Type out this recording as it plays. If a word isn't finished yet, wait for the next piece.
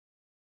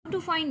To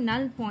find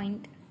null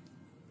point,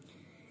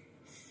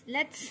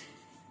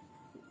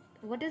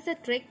 what is the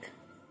trick?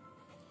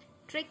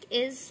 Trick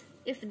is,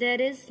 if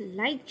there is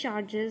like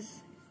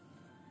charges,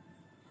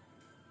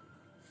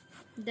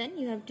 then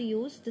you have to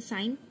use the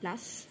sign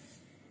plus,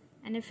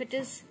 and if it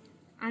is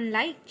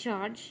unlike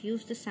charge,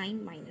 use the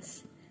sign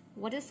minus.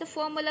 What is the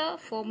formula?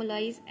 Formula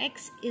is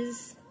x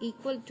is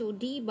equal to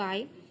d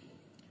by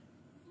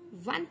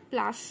 1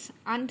 plus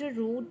under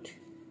root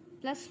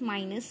plus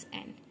minus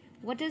n.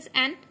 What is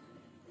n?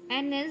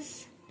 N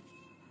is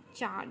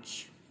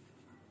charge.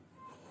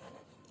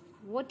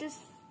 What is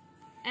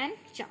n?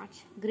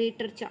 Charge,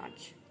 greater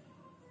charge.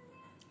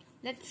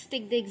 Let's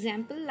take the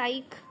example,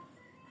 like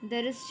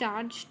there is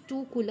charge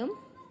 2 coulomb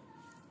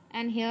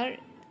and here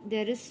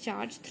there is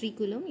charge 3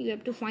 coulomb. You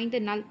have to find the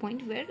null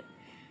point where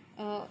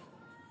a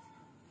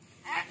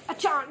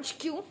charge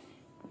q,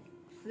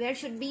 where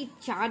should be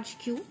charge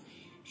q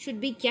should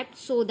be kept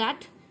so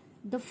that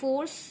the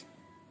force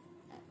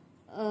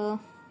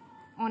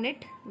on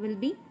it will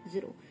be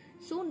 0.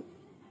 So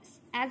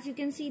as you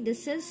can see,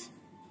 this is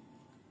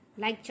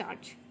like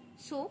charge,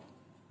 so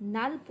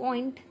null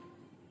point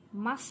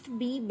must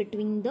be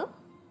between the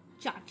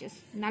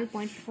charges. Null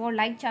point for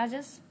like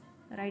charges,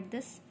 write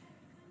this,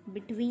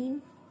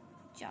 between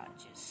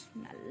charges,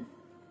 null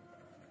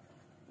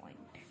point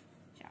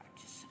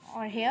charges,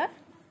 or here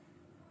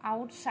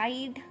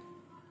outside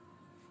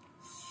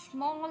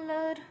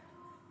smaller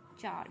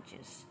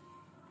charges,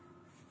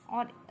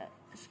 or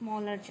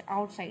smaller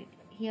outside,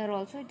 here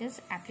also it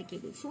is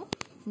applicable. So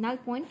null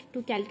point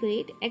to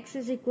calculate, x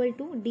is equal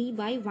to d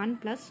by 1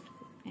 plus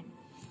n,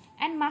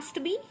 and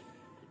must be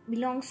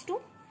belongs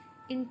to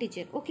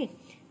integer. Okay,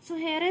 so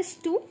here is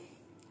 2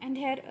 and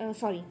here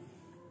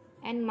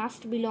and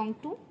must belong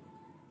to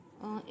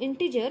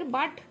integer,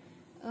 but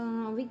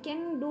we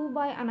can do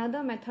by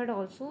another method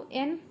also.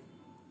 N,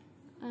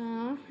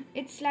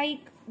 it's like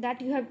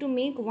that you have to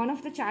make one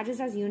of the charges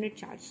as unit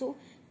charge, so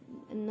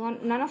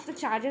none of the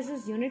charges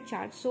is unit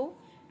charge, so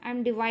I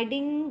am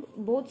dividing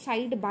both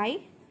side by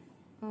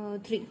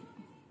 3,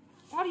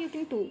 or you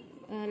can 2,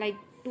 like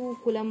 2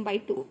 coulomb by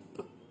 2,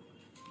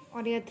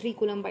 or here 3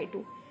 coulomb by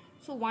 2.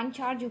 So one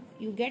charge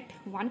you get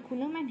 1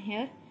 coulomb, and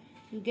here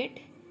you get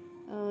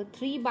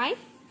 3 by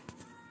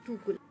 2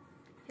 coulomb.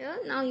 Here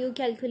now you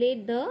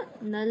calculate the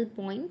null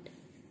point.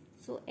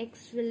 So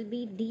x will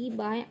be d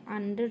by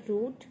under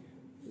root,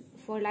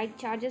 for like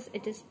charges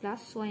it is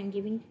plus, so I am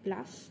giving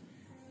plus,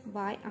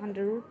 by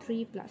under root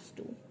 3 plus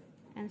 2,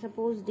 and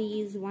suppose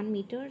d is 1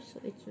 meter, so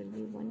it will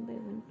be 1 by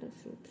 1 plus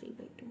root 3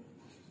 by 2.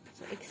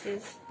 So x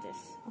is this.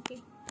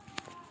 Okay,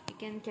 you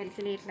can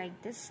calculate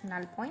like this.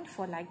 Null point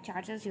for like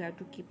charges, you have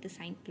to keep the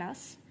sign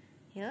plus.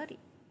 Here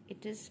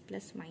it is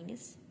plus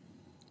minus,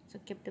 so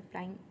keep the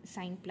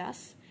sign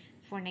plus.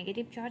 For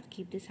negative charge,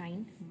 keep the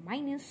sign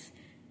minus,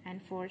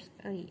 and for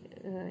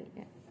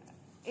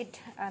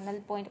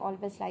null point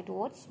always lie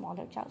towards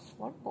smaller charge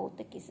for both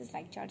the cases,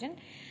 like charge and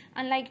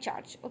unlike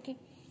charge. Okay,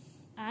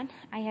 and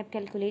I have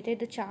calculated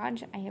the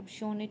charge. I have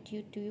shown it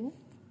to you.